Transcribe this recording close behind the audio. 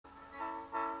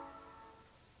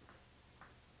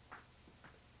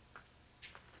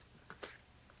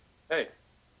Hey,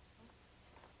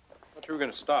 I thought you were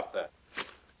going to stop that.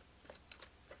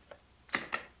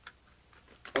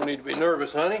 Don't need to be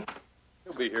nervous, honey.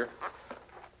 He'll be here.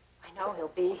 I know he'll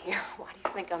be here. Why do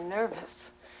you think I'm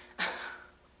nervous?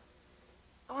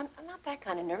 Oh, I'm not that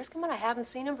kind of nervous. Come on, I haven't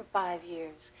seen him for 5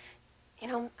 years. You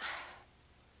know,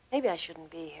 maybe I shouldn't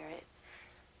be here. It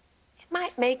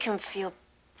might make him feel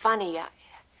funny.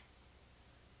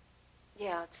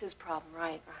 Yeah, it's his problem,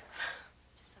 right?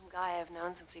 Just some guy I've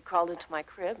known since he crawled into my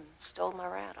crib and stole my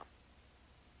rattle.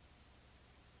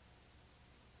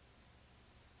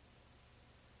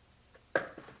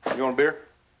 You want a beer?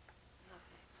 No,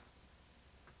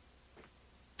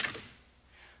 thanks.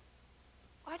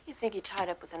 Why do you think he tied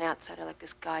up with an outsider like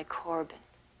this guy Corbin?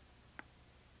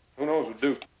 Who knows with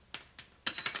Duke?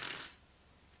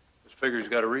 Just figure he's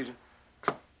got a reason.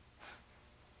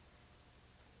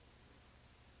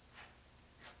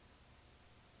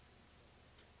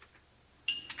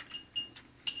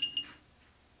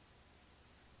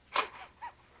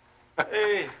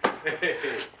 Hey.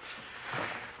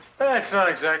 That's not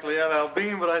exactly LL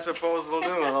Bean, but I suppose it'll do.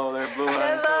 Hello there, Blue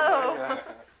Eyes. Hello.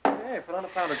 Hey, put on a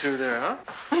pound or two there, huh?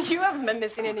 You haven't been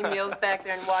missing any meals back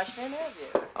there in Washington, have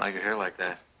you? I like your hair like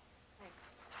that. Thanks.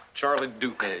 Charlie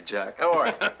Duke. Hey, Jack. How are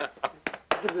you?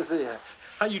 Good to see you.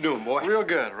 How you doing, boy? Real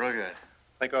good, real good.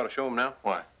 Think I ought to show him now?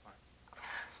 Why?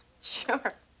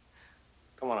 Sure.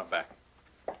 Come on up back.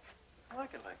 I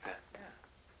like it like that, yeah.